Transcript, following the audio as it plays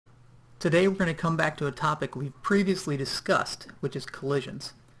Today we're going to come back to a topic we've previously discussed, which is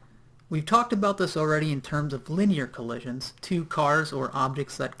collisions. We've talked about this already in terms of linear collisions, two cars or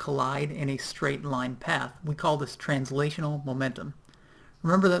objects that collide in a straight line path. We call this translational momentum.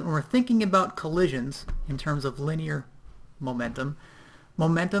 Remember that when we're thinking about collisions in terms of linear momentum,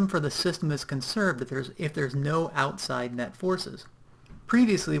 momentum for the system is conserved if there's no outside net forces.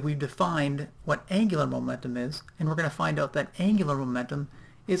 Previously we've defined what angular momentum is, and we're going to find out that angular momentum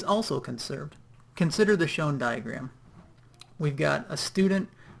is also conserved. Consider the shown diagram. We've got a student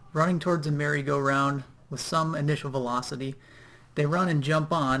running towards a merry-go-round with some initial velocity. They run and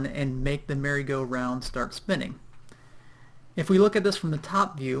jump on and make the merry-go-round start spinning. If we look at this from the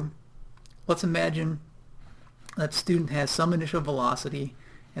top view, let's imagine that student has some initial velocity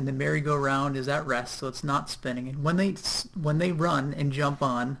and the merry-go-round is at rest, so it's not spinning. And when they run and jump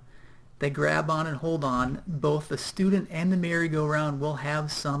on, they grab on and hold on. Both the student and the merry-go-round will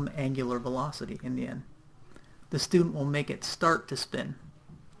have some angular velocity in the end. The student will make it start to spin.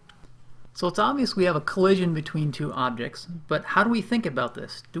 So it's obvious we have a collision between two objects, but how do we think about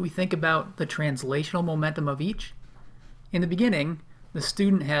this? Do we think about the translational momentum of each? In the beginning, the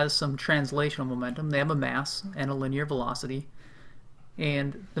student has some translational momentum. They have a mass and a linear velocity,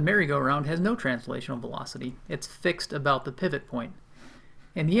 and the merry-go-round has no translational velocity. It's fixed about the pivot point.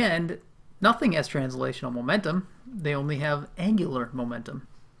 In the end, nothing has translational momentum. They only have angular momentum.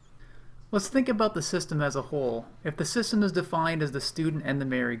 Let's think about the system as a whole. If the system is defined as the student and the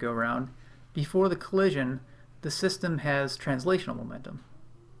merry-go-round, before the collision, the system has translational momentum.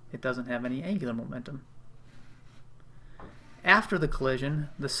 It doesn't have any angular momentum. After the collision,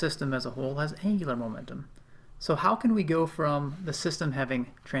 the system as a whole has angular momentum. So how can we go from the system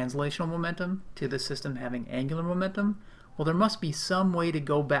having translational momentum to the system having angular momentum? Well, there must be some way to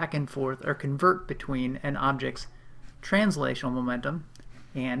go back and forth or convert between an object's translational momentum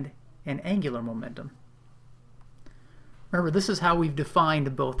and an angular momentum. Remember, this is how we've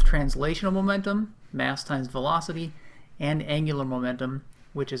defined both translational momentum, mass times velocity, and angular momentum,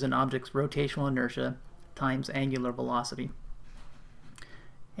 which is an object's rotational inertia times angular velocity.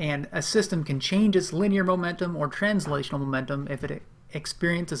 And a system can change its linear momentum or translational momentum if it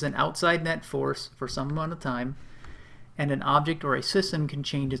experiences an outside net force for some amount of time, and an object or a system can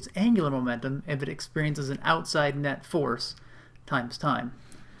change its angular momentum if it experiences an outside net force times time.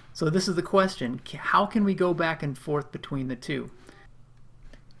 So this is the question: how can we go back and forth between the two?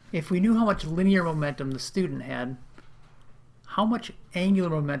 If we knew how much linear momentum the student had, how much angular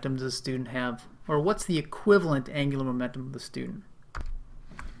momentum does the student have? Or what's the equivalent angular momentum of the student?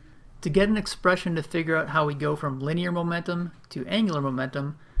 To get an expression to figure out how we go from linear momentum to angular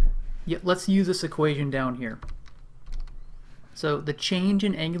momentum, let's use this equation down here. So the change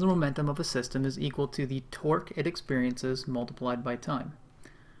in angular momentum of a system is equal to the torque it experiences multiplied by time.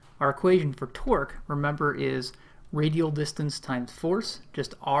 Our equation for torque, remember, is radial distance times force,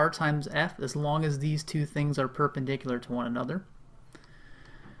 just r times F, as long as these two things are perpendicular to one another.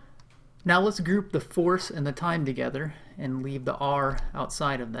 Now let's group the force and the time together and leave the r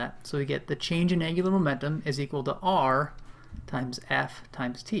outside of that. So we get the change in angular momentum is equal to r times F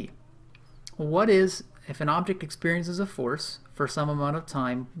times t. Well, what is, if an object experiences a force for some amount of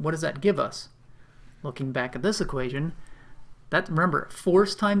time, what does that give us? Looking back at this equation, remember,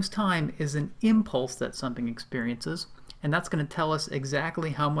 force times time is an impulse that something experiences, and that's going to tell us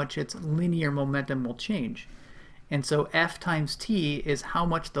exactly how much its linear momentum will change. And so F times t is how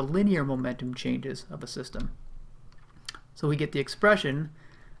much the linear momentum changes of a system. So we get the expression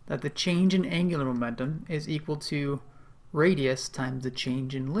that the change in angular momentum is equal to radius times the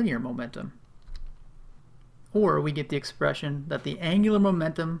change in linear momentum. Or we get the expression that the angular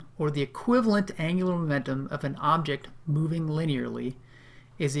momentum, or the equivalent angular momentum of an object moving linearly,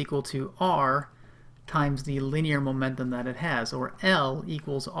 is equal to r times the linear momentum that it has, or L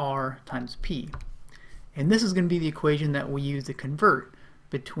equals r times p. And this is going to be the equation that we use to convert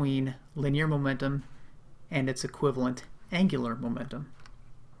between linear momentum and its equivalent angular momentum.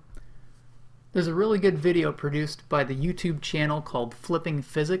 There's a really good video produced by the YouTube channel called Flipping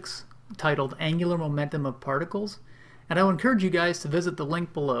Physics, titled Angular Momentum of Particles, and I would encourage you guys to visit the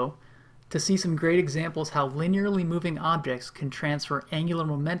link below to see some great examples how linearly moving objects can transfer angular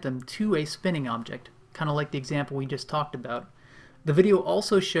momentum to a spinning object, kind of like the example we just talked about. The video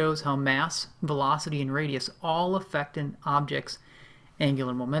also shows how mass, velocity, and radius all affect an object's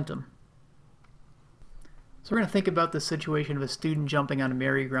angular momentum. So we're going to think about the situation of a student jumping on a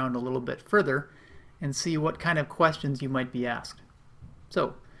merry-go-round a little bit further and see what kind of questions you might be asked.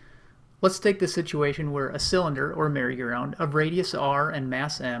 So let's take the situation where a cylinder or merry-go-round of radius r and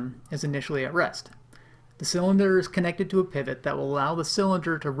mass m is initially at rest. The cylinder is connected to a pivot that will allow the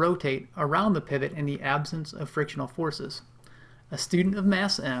cylinder to rotate around the pivot in the absence of frictional forces. A student of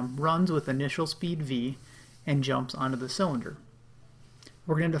mass m runs with initial speed v and jumps onto the cylinder.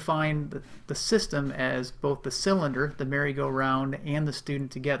 We're going to define the system as both the cylinder, the merry-go-round, and the student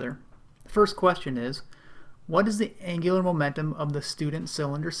together. The first question is, what is the angular momentum of the student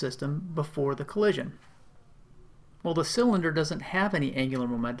cylinder system before the collision? Well, the cylinder doesn't have any angular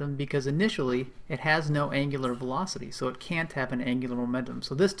momentum because initially it has no angular velocity, so it can't have an angular momentum.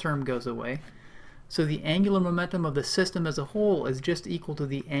 So this term goes away. So the angular momentum of the system as a whole is just equal to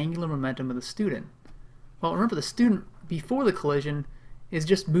the angular momentum of the student. Well, remember, the student before the collision is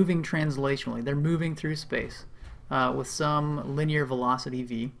just moving translationally. They're moving through space with some linear velocity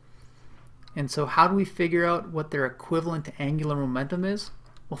v. And so how do we figure out what their equivalent to angular momentum is?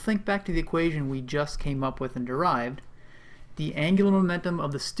 Well, think back to the equation we just came up with and derived. The angular momentum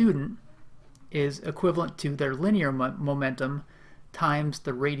of the student is equivalent to their linear momentum times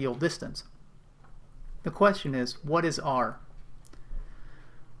the radial distance. The question is, what is r?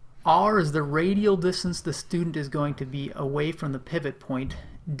 R is the radial distance the student is going to be away from the pivot point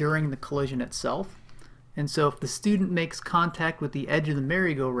during the collision itself. And so if the student makes contact with the edge of the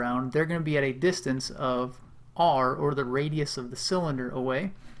merry-go-round, they're going to be at a distance of r, or the radius of the cylinder,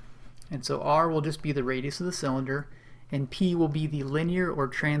 away. And so r will just be the radius of the cylinder, and p will be the linear or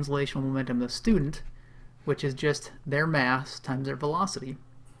translational momentum of the student, which is just their mass times their velocity.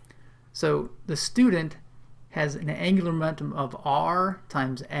 So the student has an angular momentum of r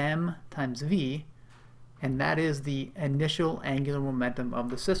times m times v, and that is the initial angular momentum of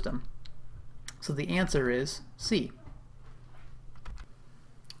the system. So the answer is C.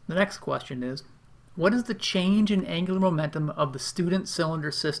 The next question is, what is the change in angular momentum of the student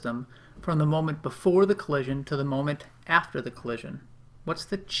cylinder system from the moment before the collision to the moment after the collision? What's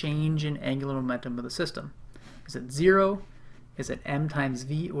the change in angular momentum of the system? Is it 0? Is it m times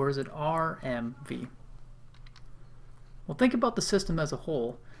v, or is it r m v? Well, think about the system as a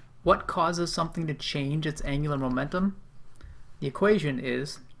whole. What causes something to change its angular momentum? The equation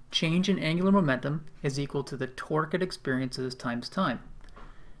is change in angular momentum is equal to the torque it experiences times time.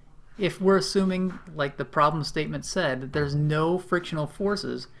 If we're assuming, like the problem statement said, that there's no frictional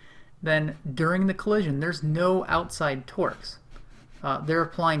forces, then during the collision there's no outside torques. They're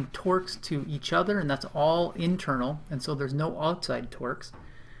applying torques to each other, and that's all internal, and so there's no outside torques.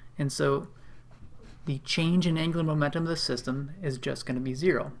 And so the change in angular momentum of the system is just going to be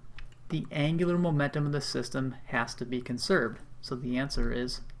 0. The angular momentum of the system has to be conserved. So the answer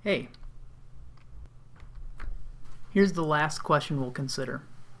is A. Here's the last question we'll consider.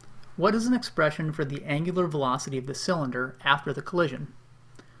 What is an expression for the angular velocity of the cylinder after the collision?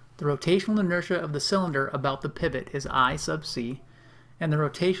 The rotational inertia of the cylinder about the pivot is I sub c, and the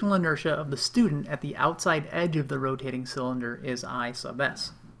rotational inertia of the student at the outside edge of the rotating cylinder is I sub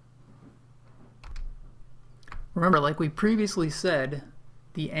s. Remember, like we previously said,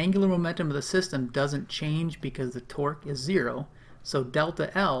 the angular momentum of the system doesn't change because the torque is 0, so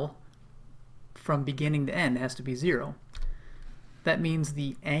delta L from beginning to end has to be 0. That means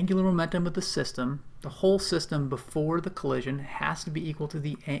the angular momentum of the system, the whole system before the collision, has to be equal to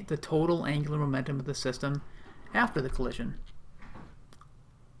the total angular momentum of the system after the collision.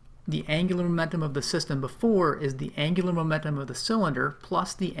 The angular momentum of the system before is the angular momentum of the cylinder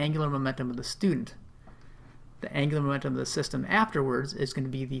plus the angular momentum of the student. The angular momentum of the system afterwards is going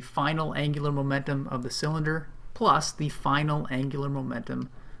to be the final angular momentum of the cylinder plus the final angular momentum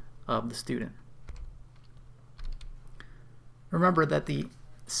of the student. Remember that the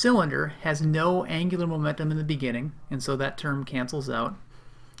cylinder has no angular momentum in the beginning, and so that term cancels out.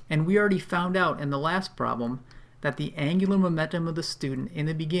 And we already found out in the last problem that the angular momentum of the student in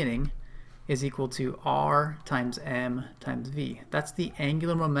the beginning is equal to r times m times v. That's the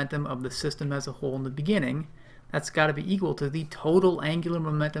angular momentum of the system as a whole in the beginning. That's got to be equal to the total angular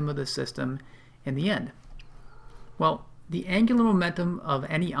momentum of the system in the end. Well, the angular momentum of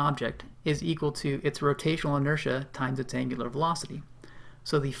any object is equal to its rotational inertia times its angular velocity.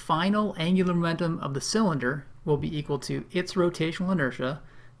 So the final angular momentum of the cylinder will be equal to its rotational inertia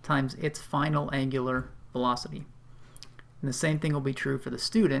times its final angular velocity. And the same thing will be true for the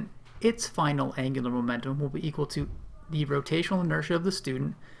student. Its final angular momentum will be equal to the rotational inertia of the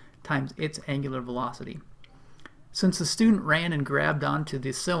student times its angular velocity. Since the student ran and grabbed onto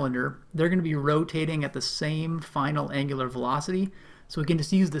the cylinder, they're going to be rotating at the same final angular velocity, so we can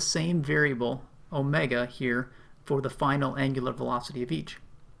just use the same variable, omega, here for the final angular velocity of each.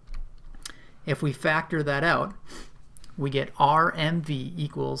 If we factor that out, we get RMV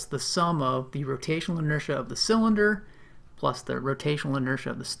equals the sum of the rotational inertia of the cylinder plus the rotational inertia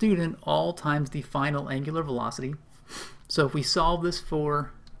of the student, all times the final angular velocity. So if we solve this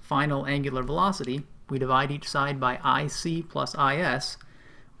for final angular velocity, we divide each side by IC plus IS,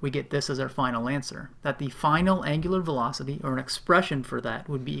 we get this as our final answer. That the final angular velocity, or an expression for that,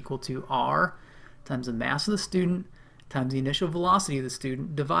 would be equal to R times the mass of the student times the initial velocity of the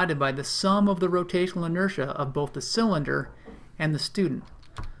student divided by the sum of the rotational inertia of both the cylinder and the student.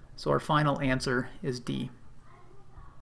 So our final answer is D.